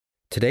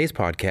Today's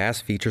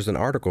podcast features an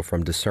article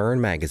from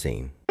Discern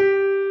Magazine.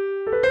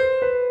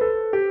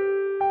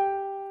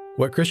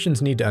 What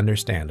Christians need to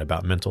understand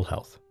about mental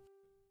health.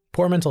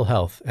 Poor mental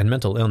health and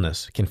mental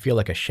illness can feel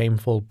like a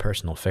shameful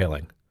personal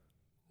failing.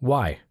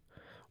 Why?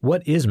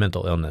 What is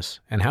mental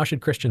illness, and how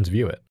should Christians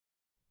view it?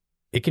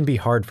 It can be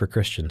hard for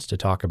Christians to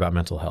talk about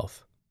mental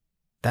health.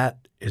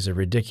 That is a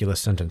ridiculous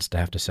sentence to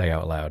have to say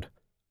out loud.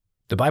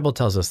 The Bible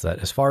tells us that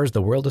as far as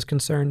the world is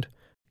concerned,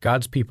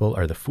 God's people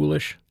are the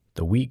foolish,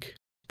 the weak,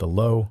 the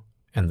low,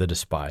 and the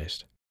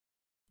despised.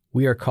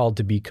 We are called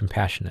to be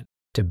compassionate,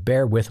 to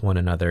bear with one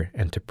another,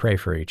 and to pray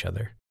for each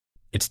other.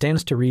 It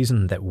stands to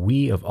reason that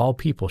we, of all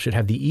people, should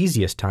have the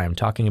easiest time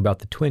talking about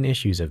the twin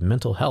issues of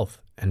mental health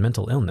and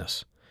mental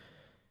illness.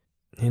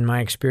 In my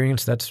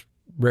experience, that's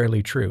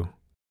rarely true.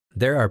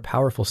 There are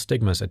powerful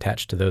stigmas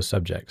attached to those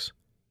subjects.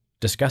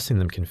 Discussing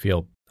them can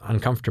feel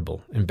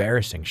uncomfortable,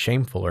 embarrassing,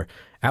 shameful, or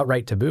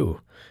outright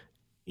taboo,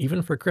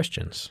 even for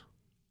Christians.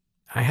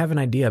 I have an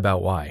idea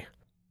about why.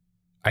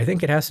 I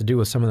think it has to do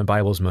with some of the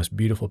Bible's most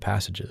beautiful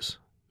passages.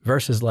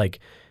 Verses like,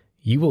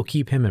 "You will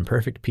keep him in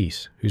perfect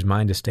peace, whose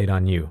mind is stayed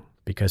on you,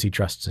 because he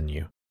trusts in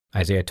you."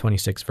 Isaiah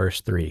 26, verse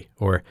 3.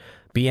 Or,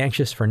 "Be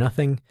anxious for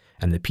nothing,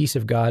 and the peace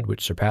of God,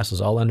 which surpasses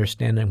all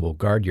understanding, will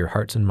guard your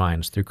hearts and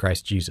minds through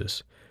Christ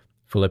Jesus."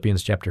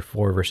 Philippians chapter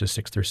 4, verses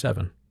 6 through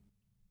 7.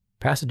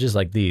 Passages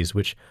like these,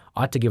 which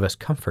ought to give us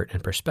comfort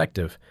and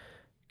perspective,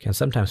 can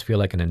sometimes feel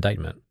like an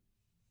indictment.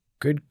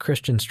 Good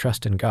Christians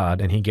trust in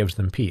God, and he gives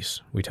them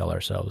peace, we tell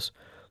ourselves.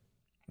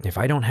 If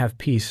I don't have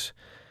peace,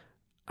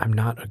 I'm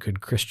not a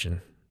good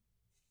Christian.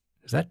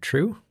 Is that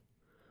true?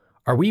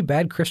 Are we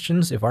bad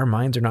Christians if our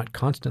minds are not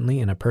constantly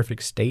in a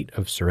perfect state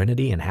of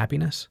serenity and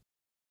happiness?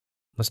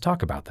 Let's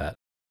talk about that.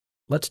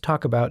 Let's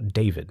talk about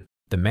David,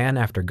 the man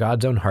after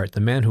God's own heart, the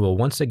man who will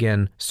once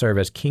again serve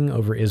as king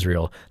over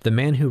Israel, the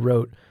man who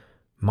wrote,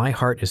 "My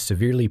heart is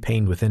severely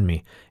pained within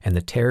me, and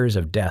the terrors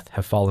of death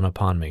have fallen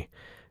upon me.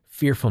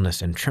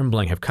 Fearfulness and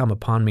trembling have come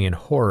upon me, and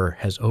horror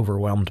has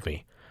overwhelmed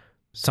me."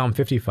 Psalm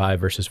 55,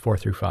 verses 4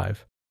 through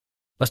 5.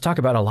 Let's talk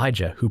about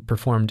Elijah, who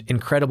performed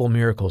incredible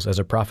miracles as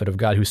a prophet of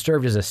God, who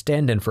served as a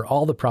stand-in for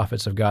all the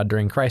prophets of God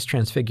during Christ's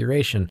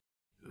transfiguration,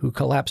 who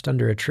collapsed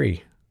under a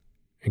tree,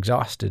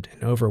 exhausted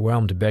and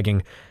overwhelmed,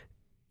 begging,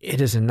 "It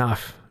is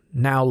enough.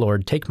 Now,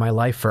 Lord, take my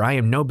life, for I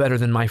am no better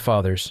than my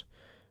fathers."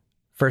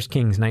 1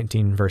 Kings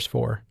 19, verse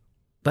 4.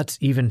 Let's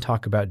even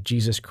talk about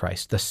Jesus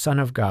Christ, the Son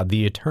of God,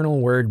 the eternal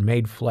Word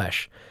made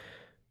flesh,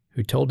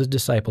 who told his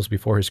disciples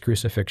before his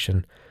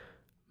crucifixion,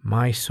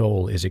 "My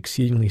soul is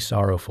exceedingly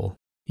sorrowful,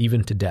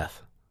 even to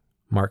death."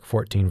 Mark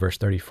 14, verse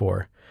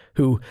 34.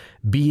 Who,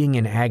 being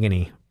in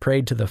agony,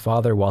 prayed to the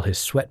Father while his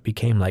sweat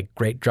became like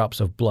great drops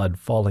of blood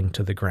falling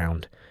to the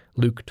ground.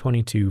 Luke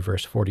 22,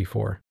 verse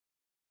 44.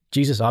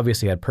 Jesus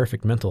obviously had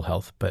perfect mental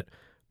health, but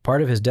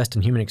part of his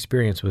destined human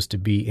experience was to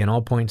be in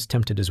all points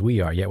tempted as we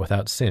are, yet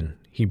without sin.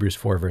 Hebrews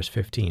 4, verse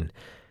 15.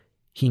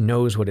 He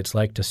knows what it's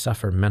like to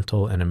suffer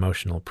mental and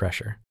emotional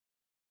pressure.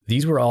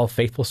 These were all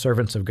faithful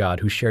servants of God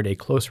who shared a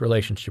close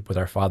relationship with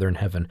our Father in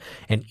heaven,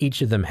 and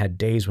each of them had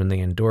days when they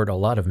endured a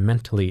lot of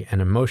mentally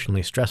and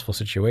emotionally stressful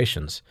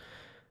situations.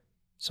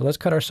 So let's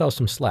cut ourselves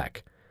some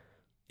slack.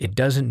 It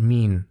doesn't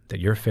mean that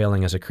you're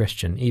failing as a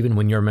Christian, even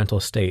when your mental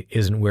state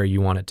isn't where you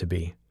want it to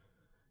be.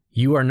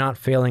 You are not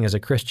failing as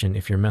a Christian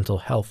if your mental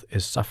health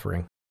is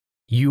suffering.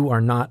 You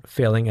are not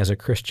failing as a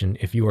Christian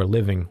if you are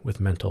living with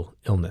mental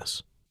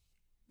illness.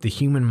 The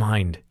human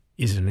mind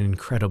is an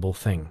incredible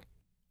thing.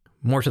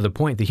 More to the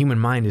point, the human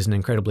mind is an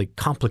incredibly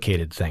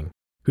complicated thing,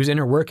 whose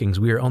inner workings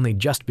we are only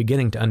just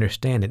beginning to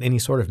understand in any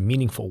sort of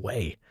meaningful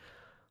way.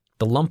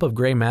 The lump of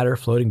gray matter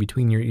floating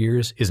between your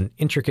ears is an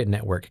intricate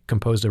network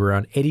composed of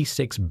around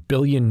 86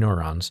 billion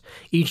neurons,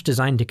 each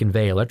designed to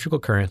convey electrical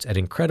currents at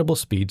incredible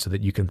speed so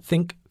that you can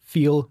think,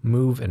 feel,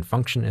 move, and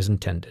function as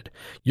intended.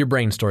 Your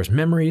brain stores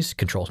memories,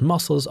 controls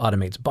muscles,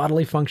 automates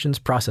bodily functions,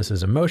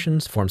 processes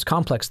emotions, forms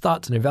complex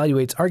thoughts, and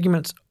evaluates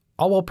arguments,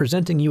 all while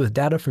presenting you with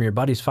data from your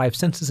body's 5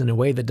 senses in a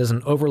way that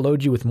doesn't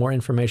overload you with more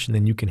information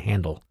than you can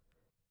handle.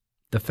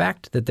 The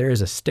fact that there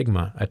is a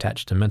stigma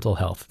attached to mental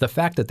health, the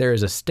fact that there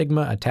is a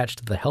stigma attached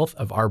to the health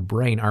of our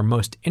brain, our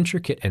most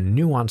intricate and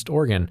nuanced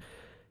organ,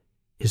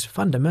 is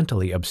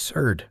fundamentally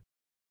absurd.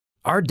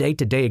 Our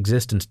day-to-day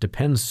existence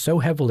depends so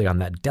heavily on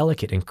that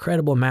delicate,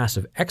 incredible mass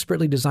of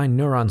expertly designed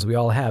neurons we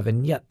all have,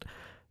 and yet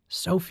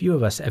so few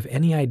of us have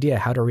any idea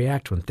how to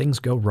react when things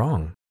go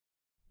wrong.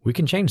 We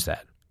can change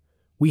that.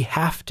 We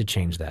have to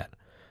change that.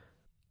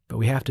 But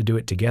we have to do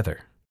it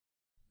together.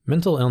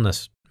 Mental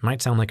illness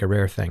might sound like a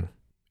rare thing.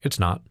 It's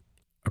not.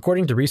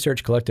 According to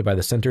research collected by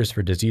the Centers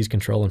for Disease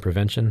Control and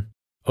Prevention,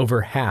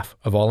 over half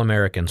of all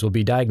Americans will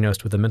be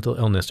diagnosed with a mental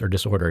illness or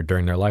disorder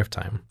during their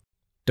lifetime.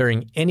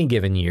 During any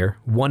given year,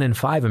 1 in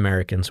 5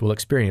 Americans will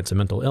experience a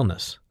mental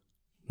illness.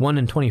 1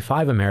 in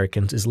 25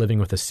 Americans is living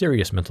with a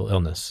serious mental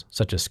illness,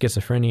 such as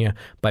schizophrenia,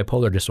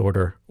 bipolar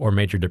disorder, or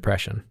major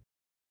depression.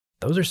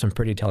 Those are some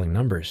pretty telling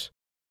numbers.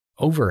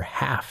 Over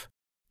half.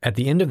 At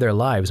the end of their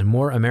lives,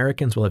 more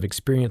Americans will have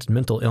experienced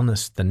mental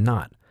illness than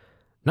not.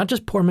 Not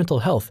just poor mental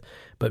health,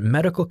 but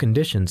medical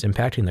conditions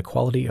impacting the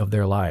quality of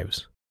their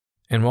lives.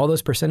 And while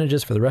those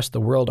percentages for the rest of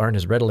the world aren't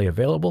as readily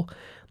available,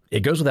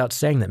 it goes without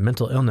saying that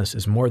mental illness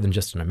is more than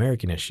just an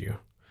American issue.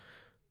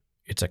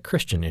 It's a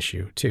Christian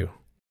issue, too.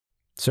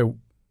 So,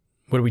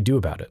 what do we do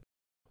about it?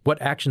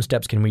 What action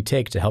steps can we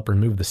take to help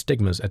remove the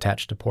stigmas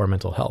attached to poor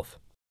mental health?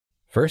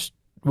 First,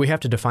 we have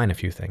to define a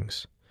few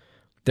things.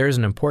 There is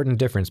an important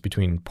difference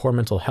between poor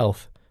mental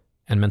health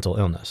and mental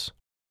illness.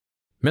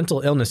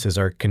 Mental illnesses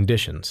are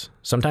conditions,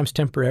 sometimes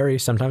temporary,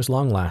 sometimes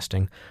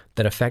long-lasting,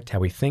 that affect how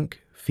we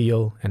think,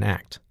 feel, and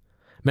act.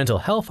 Mental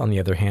health, on the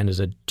other hand, is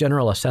a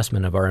general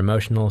assessment of our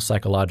emotional,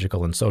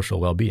 psychological, and social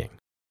well-being.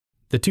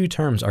 The two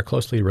terms are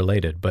closely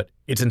related, but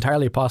it's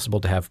entirely possible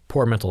to have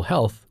poor mental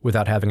health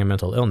without having a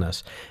mental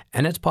illness,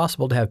 and it's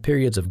possible to have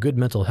periods of good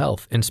mental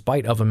health in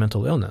spite of a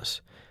mental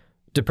illness.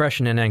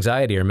 Depression and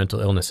anxiety are mental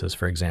illnesses,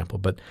 for example,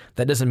 but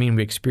that doesn't mean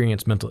we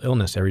experience mental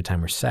illness every time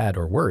we're sad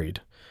or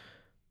worried.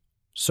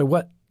 So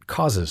what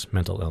causes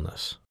mental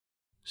illness?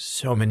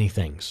 So many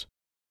things.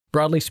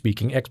 Broadly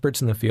speaking,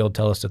 experts in the field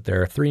tell us that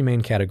there are three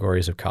main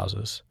categories of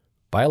causes: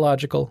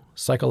 biological,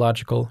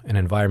 psychological, and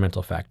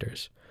environmental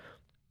factors.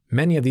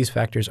 Many of these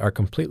factors are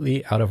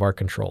completely out of our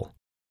control.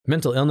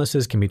 Mental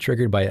illnesses can be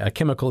triggered by a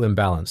chemical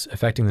imbalance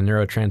affecting the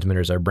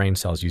neurotransmitters our brain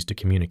cells use to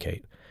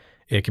communicate.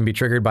 It can be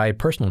triggered by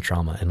personal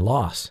trauma and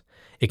loss.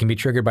 It can be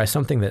triggered by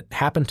something that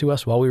happened to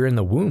us while we were in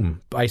the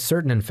womb, by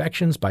certain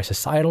infections, by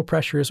societal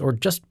pressures, or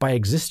just by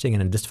existing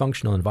in a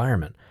dysfunctional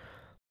environment.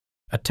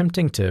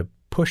 Attempting to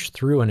push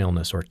through an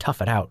illness or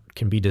tough it out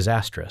can be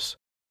disastrous.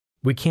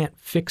 We can't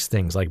fix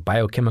things like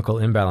biochemical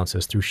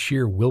imbalances through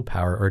sheer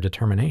willpower or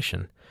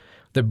determination.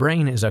 The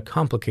brain is a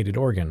complicated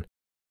organ.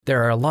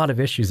 There are a lot of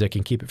issues that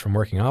can keep it from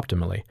working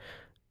optimally.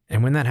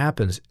 And when that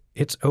happens,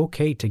 it's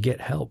okay to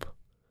get help.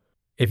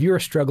 If you are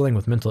struggling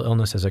with mental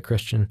illness as a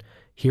Christian,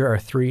 here are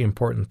three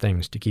important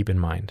things to keep in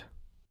mind.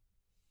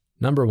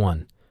 Number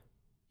one,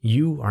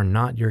 you are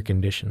not your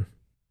condition.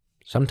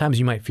 Sometimes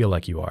you might feel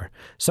like you are.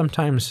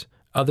 Sometimes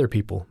other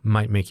people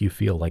might make you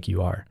feel like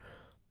you are.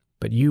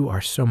 But you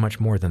are so much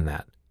more than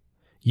that.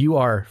 You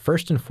are,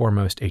 first and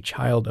foremost, a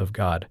child of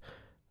God,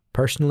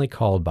 personally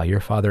called by your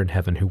Father in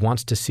heaven, who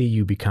wants to see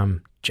you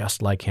become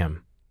just like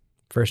him.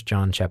 1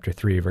 John chapter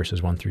 3,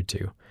 verses 1 through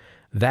 2.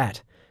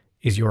 That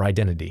is your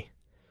identity.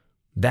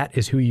 That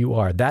is who you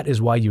are. That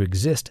is why you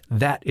exist.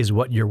 That is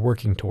what you're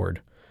working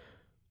toward.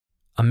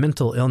 A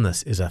mental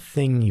illness is a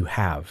thing you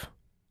have.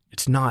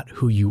 It's not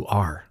who you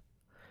are.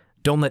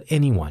 Don't let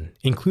anyone,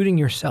 including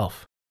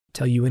yourself,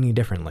 tell you any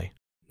differently.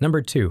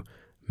 Number two,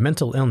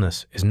 mental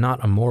illness is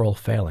not a moral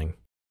failing.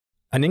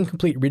 An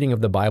incomplete reading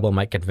of the Bible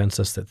might convince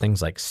us that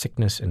things like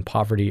sickness and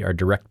poverty are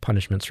direct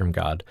punishments from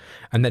God,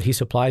 and that he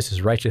supplies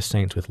his righteous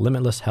saints with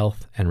limitless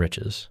health and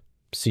riches.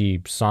 See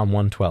Psalm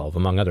 112,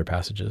 among other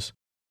passages.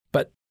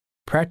 But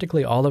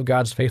practically all of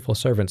God's faithful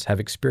servants have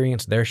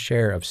experienced their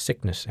share of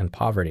sickness and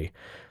poverty,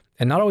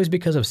 and not always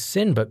because of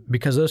sin, but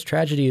because those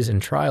tragedies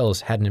and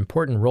trials had an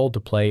important role to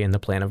play in the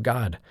plan of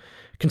God.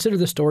 Consider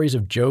the stories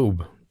of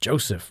Job,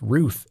 Joseph,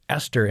 Ruth,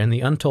 Esther, and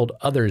the untold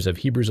others of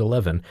Hebrews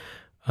 11,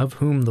 of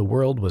whom the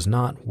world was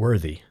not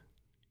worthy.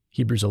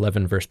 Hebrews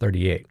 11, verse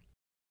 38.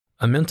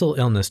 A mental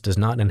illness does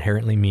not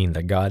inherently mean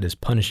that God is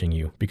punishing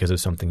you because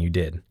of something you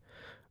did.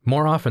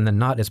 More often than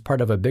not, it's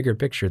part of a bigger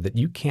picture that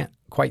you can't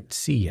quite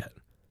see yet.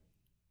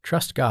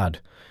 Trust God,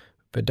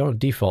 but don't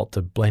default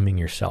to blaming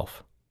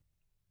yourself.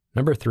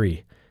 Number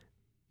three,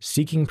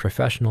 seeking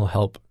professional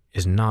help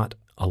is not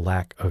a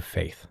lack of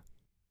faith.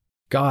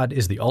 God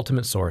is the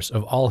ultimate source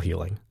of all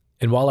healing,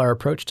 and while our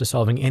approach to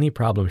solving any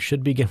problem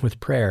should begin with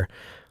prayer,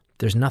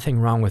 there's nothing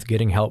wrong with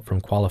getting help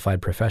from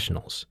qualified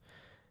professionals.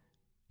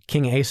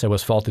 King Asa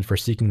was faulted for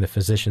seeking the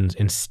physicians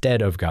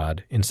instead of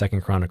God in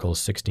 2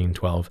 Chronicles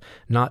 16:12,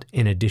 not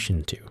in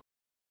addition to.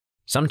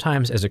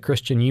 Sometimes as a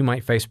Christian, you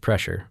might face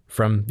pressure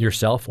from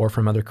yourself or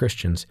from other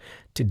Christians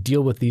to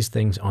deal with these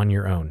things on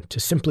your own,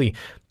 to simply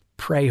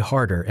pray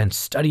harder and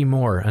study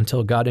more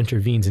until God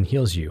intervenes and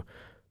heals you.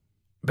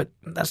 But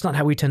that's not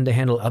how we tend to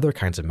handle other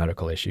kinds of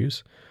medical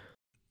issues.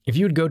 If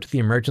you would go to the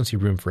emergency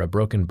room for a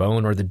broken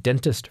bone, or the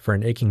dentist for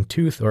an aching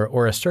tooth,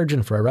 or a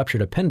surgeon for a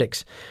ruptured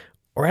appendix,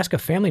 or ask a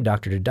family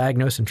doctor to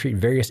diagnose and treat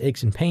various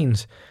aches and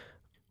pains,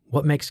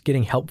 what makes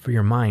getting help for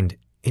your mind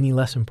any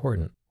less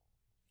important?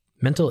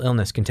 Mental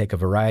illness can take a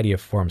variety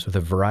of forms with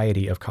a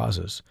variety of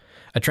causes.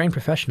 A trained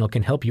professional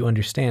can help you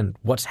understand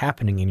what's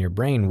happening in your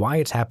brain, why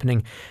it's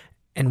happening,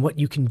 and what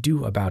you can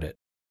do about it.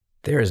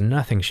 There is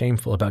nothing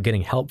shameful about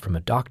getting help from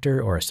a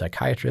doctor or a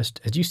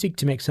psychiatrist as you seek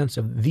to make sense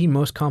of the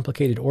most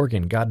complicated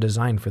organ God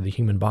designed for the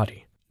human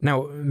body.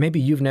 Now, maybe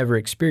you've never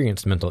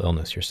experienced mental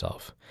illness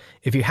yourself.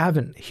 If you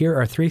haven't, here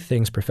are three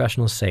things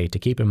professionals say to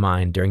keep in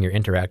mind during your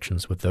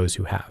interactions with those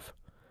who have.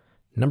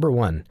 Number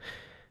one,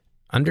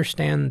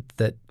 understand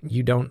that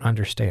you don't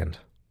understand.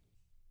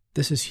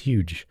 This is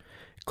huge.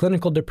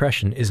 Clinical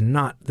depression is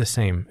not the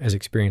same as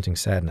experiencing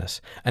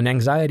sadness. An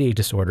anxiety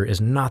disorder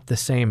is not the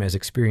same as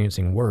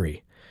experiencing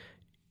worry.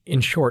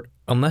 In short,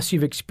 unless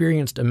you've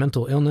experienced a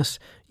mental illness,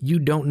 you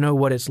don't know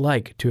what it's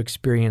like to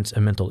experience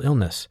a mental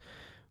illness.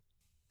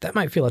 That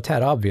might feel a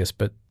tad obvious,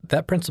 but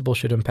that principle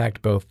should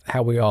impact both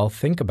how we all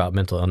think about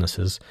mental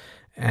illnesses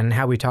and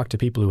how we talk to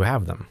people who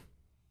have them.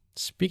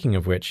 Speaking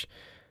of which,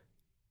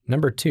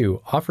 number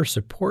 2, offer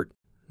support,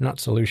 not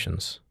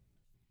solutions.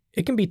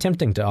 It can be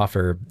tempting to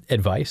offer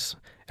advice.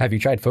 Have you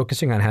tried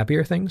focusing on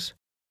happier things?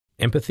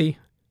 Empathy,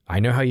 I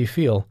know how you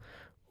feel,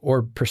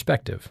 or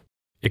perspective.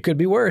 It could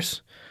be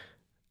worse.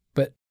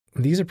 But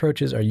these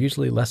approaches are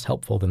usually less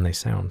helpful than they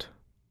sound.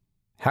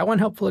 How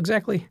unhelpful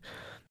exactly?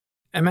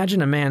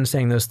 Imagine a man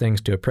saying those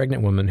things to a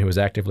pregnant woman who is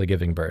actively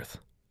giving birth.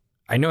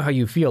 I know how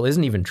you feel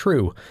isn't even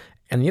true,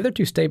 and the other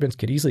two statements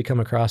could easily come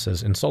across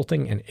as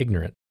insulting and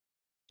ignorant.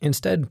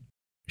 Instead,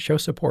 show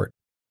support.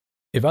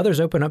 If others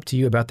open up to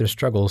you about their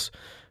struggles,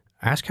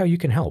 ask how you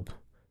can help.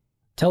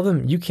 Tell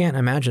them you can't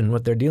imagine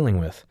what they're dealing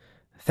with.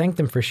 Thank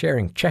them for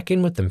sharing. Check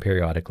in with them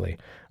periodically.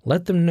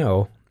 Let them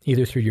know,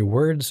 either through your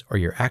words or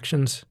your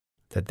actions,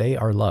 that they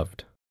are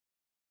loved.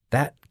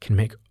 That can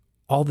make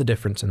all the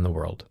difference in the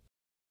world.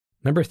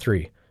 Number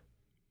 3,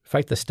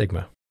 fight the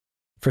stigma.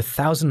 For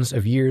thousands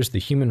of years, the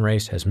human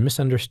race has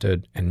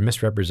misunderstood and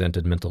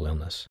misrepresented mental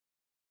illness.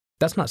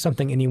 That's not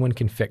something anyone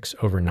can fix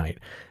overnight,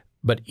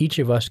 but each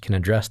of us can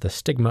address the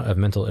stigma of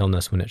mental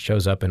illness when it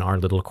shows up in our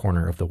little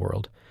corner of the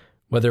world,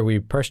 whether we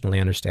personally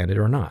understand it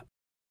or not.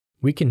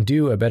 We can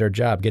do a better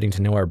job getting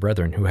to know our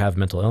brethren who have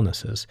mental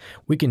illnesses.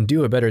 We can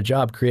do a better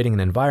job creating an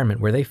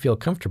environment where they feel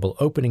comfortable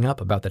opening up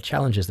about the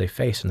challenges they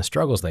face and the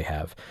struggles they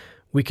have.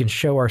 We can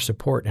show our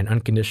support and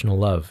unconditional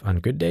love on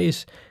good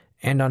days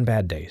and on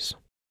bad days.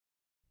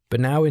 But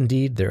now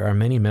indeed there are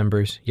many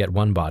members, yet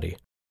one body.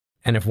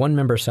 And if one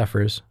member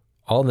suffers,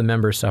 all the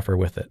members suffer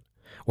with it.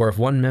 Or if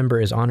one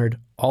member is honored,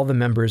 all the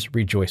members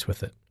rejoice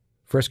with it.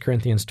 1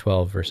 Corinthians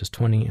 12, verses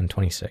 20 and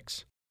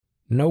 26.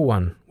 No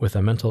one with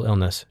a mental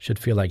illness should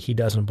feel like he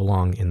doesn't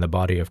belong in the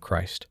body of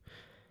Christ.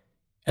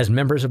 As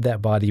members of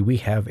that body, we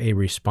have a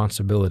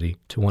responsibility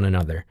to one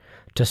another,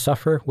 to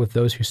suffer with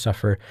those who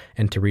suffer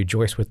and to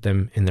rejoice with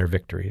them in their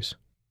victories.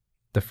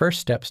 The first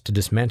steps to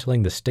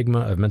dismantling the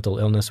stigma of mental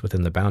illness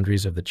within the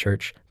boundaries of the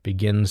church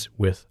begins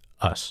with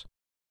us.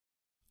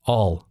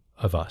 All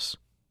of us.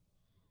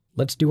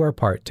 Let's do our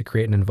part to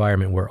create an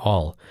environment where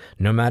all,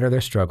 no matter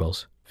their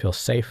struggles, feel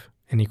safe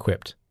and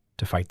equipped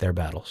to fight their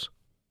battles.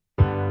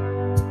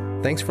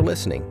 Thanks for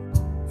listening.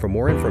 For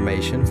more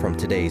information from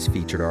today's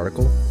featured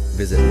article,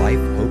 visit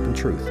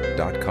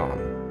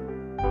lifehopeandtruth.com.